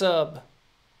Prime sub.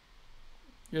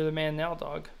 You're the man now,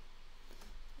 dog.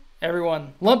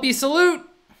 Everyone, lumpy salute.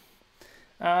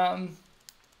 So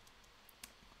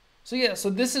yeah, so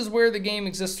this is where the game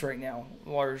exists right now,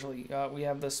 largely. We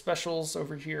have the specials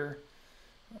over here,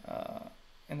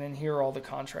 and then here are all the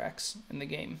contracts in the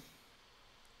game.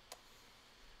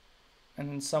 And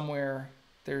then somewhere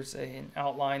there's an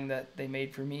outline that they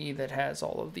made for me that has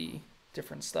all of the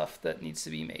different stuff that needs to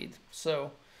be made.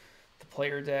 So the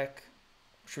player deck,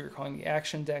 which we're calling the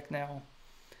action deck now.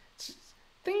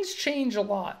 Things change a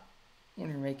lot when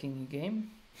you're making a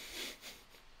game.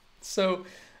 So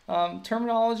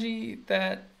terminology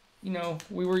that, you know,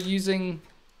 we were using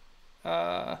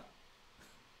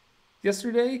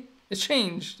yesterday, it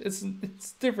changed. It's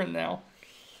different now.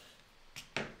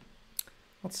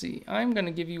 Let's see. I'm going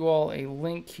to give you all a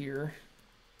link here.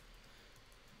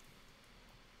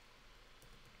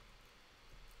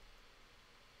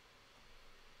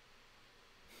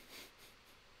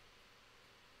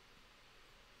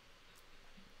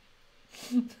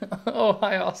 Oh,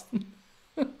 hi, Austin.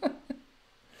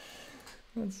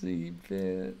 Let's see.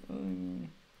 Bit. Let me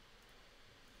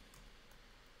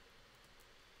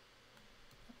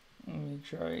make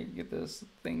sure I get this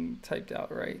thing typed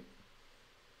out right.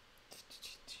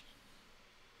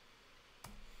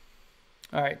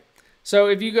 All right. So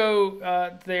if you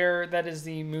go there, that is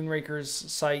the Moonrakers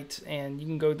site, and you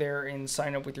can go there and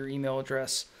sign up with your email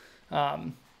address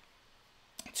to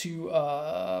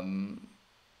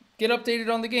get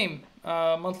updated on the game.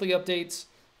 Monthly updates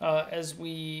as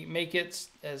we make it,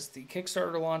 as the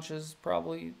Kickstarter launches.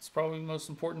 It's probably the most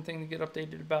important thing to get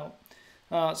updated about.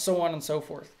 So on and so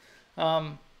forth.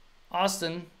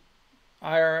 Austin,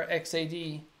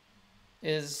 IRXAD,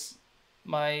 is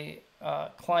my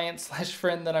client slash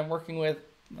friend that I'm working with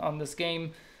on this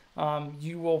game.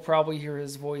 You will probably hear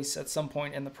his voice at some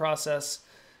point in the process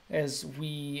as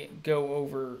we go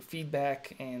over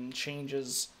feedback and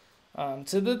changes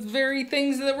to the very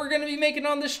things that we're going to be making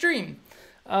on the stream.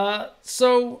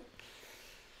 So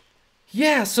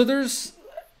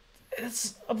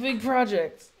it's a big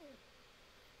project.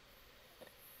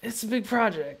 It's a big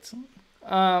project.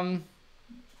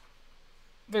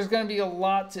 There's going to be a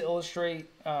lot to illustrate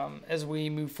as we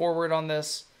move forward on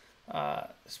this.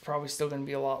 There's probably still going to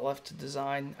be a lot left to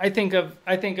design. I think of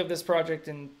this project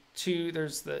in two.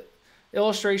 There's the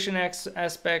illustration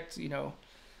aspect, you know,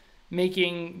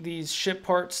 making these ship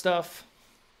part stuff,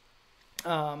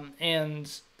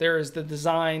 and there is the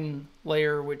design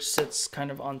layer which sits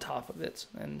kind of on top of it,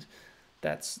 and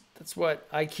that's what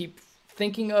I keep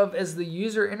thinking of as the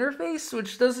user interface,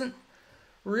 which doesn't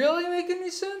really make any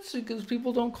sense because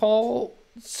people don't call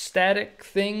static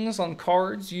things on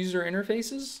cards user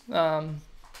interfaces.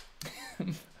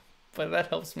 But that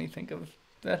helps me think of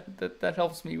that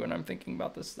helps me when I'm thinking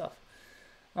about this stuff.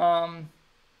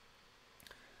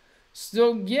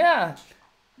 So yeah,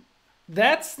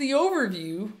 that's the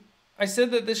overview. I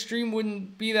said that this stream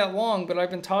wouldn't be that long, but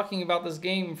I've been talking about this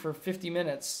game for 50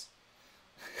 minutes.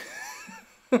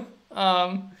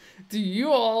 Do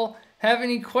you all have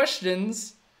any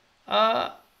questions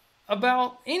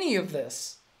about any of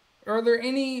this? Are there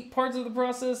any parts of the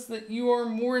process that you are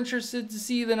more interested to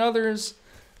see than others?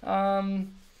 You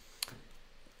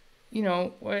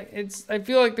know, I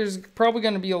feel like there's probably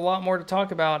going to be a lot more to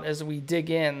talk about as we dig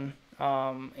in,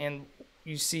 and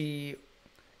you see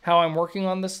how I'm working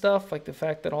on this stuff, like the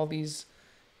fact that all these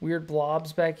weird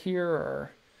blobs back here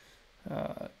are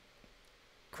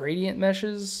gradient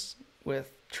meshes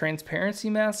with transparency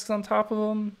masks on top of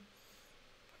them.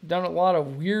 I've done a lot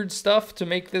of weird stuff to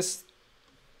make this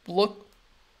look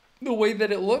the way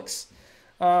that it looks.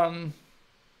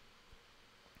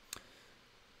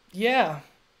 Yeah,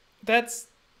 that's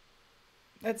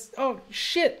oh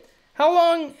shit. How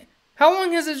long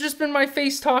has it just been my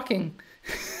face talking?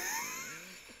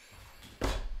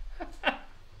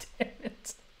 Damn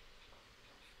it.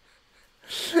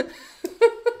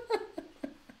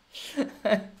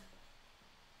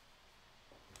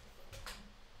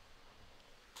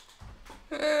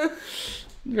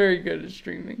 Very good at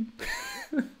streaming.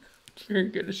 Very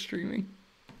good at streaming.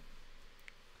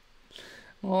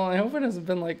 Well, I hope it hasn't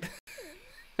been like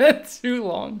that too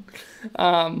long.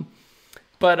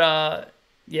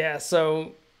 Yeah,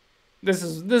 so this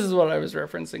is what I was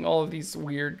referencing. All of these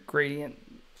weird grainy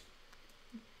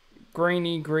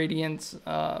gradient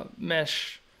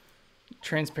mesh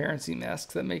transparency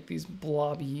masks that make these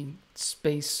blobby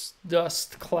space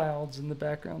dust clouds in the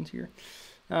background here.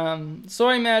 So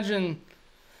I imagine,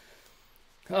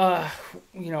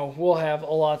 we'll have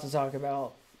a lot to talk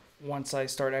about once I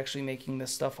start actually making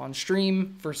this stuff on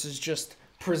stream versus just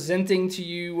presenting to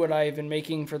you what I've been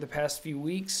making for the past few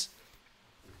weeks.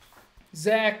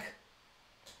 Zach,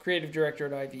 creative director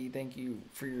at Ivy, thank you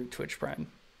for your Twitch Prime.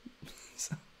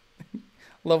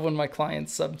 Love when my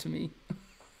clients sub to me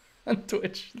on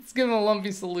Twitch. Let's give them a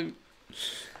lumpy salute.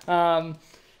 So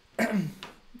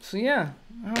yeah,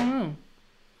 I don't know.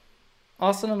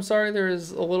 Austin, I'm sorry there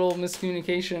is a little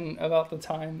miscommunication about the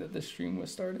time that the stream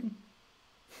was starting.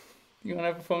 You want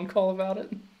to have a phone call about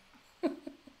it?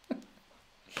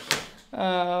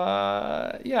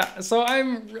 Yeah, so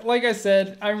like I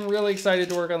said, I'm really excited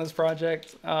to work on this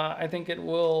project. I think it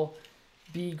will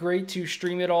be great to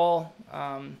stream it all,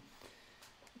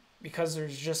 because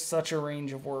there's just such a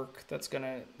range of work that's going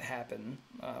to happen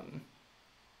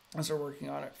as we're working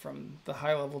on it, from the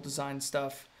high-level design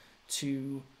stuff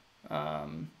to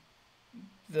the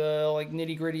like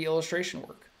nitty-gritty illustration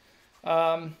work.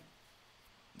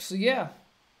 So yeah,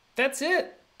 that's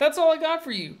it. That's all I got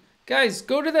for you. Guys,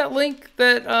 go to that link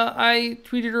that I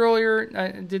tweeted earlier.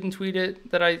 I didn't tweet it,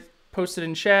 that I posted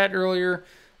in chat earlier.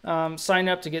 Sign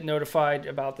up to get notified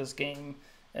about this game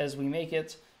as we make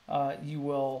it. You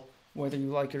will, whether you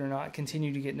like it or not,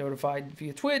 continue to get notified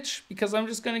via Twitch, because I'm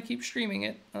just going to keep streaming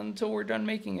it until we're done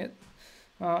making it.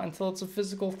 Until it's a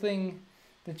physical thing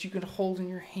that you can hold in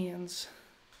your hands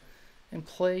and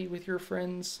play with your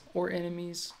friends or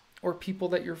enemies or people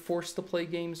that you're forced to play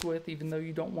games with even though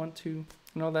you don't want to.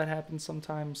 I know that happens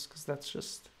sometimes, because that's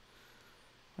just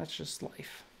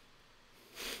life.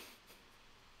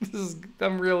 This is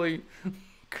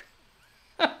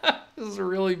a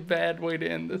really bad way to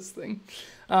end this thing.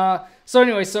 So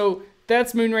anyway, so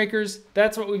that's Moonrakers.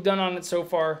 That's what we've done on it so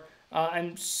far.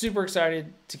 I'm super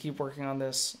excited to keep working on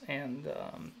this and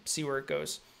see where it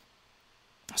goes.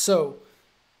 So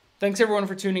thanks everyone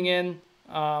for tuning in.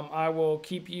 I will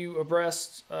keep you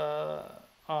abreast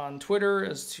on Twitter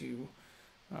as to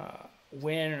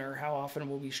when or how often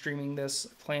we'll be streaming this. I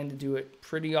plan to do it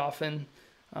pretty often,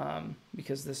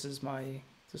 because this is my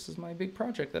big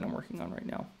project that I'm working on right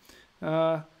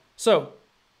now. So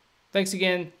thanks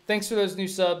again. Thanks for those new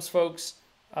subs, folks.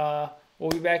 We'll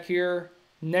be back here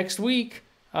next week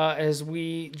as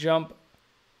we jump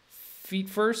feet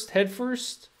first, head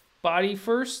first, body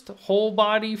first, whole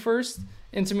body first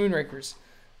into Moonrakers.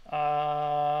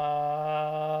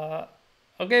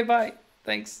 Okay, bye.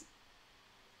 Thanks.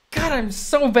 God, I'm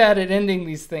so bad at ending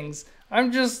these things.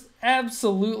 I'm just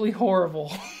absolutely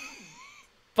horrible.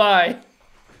 Bye.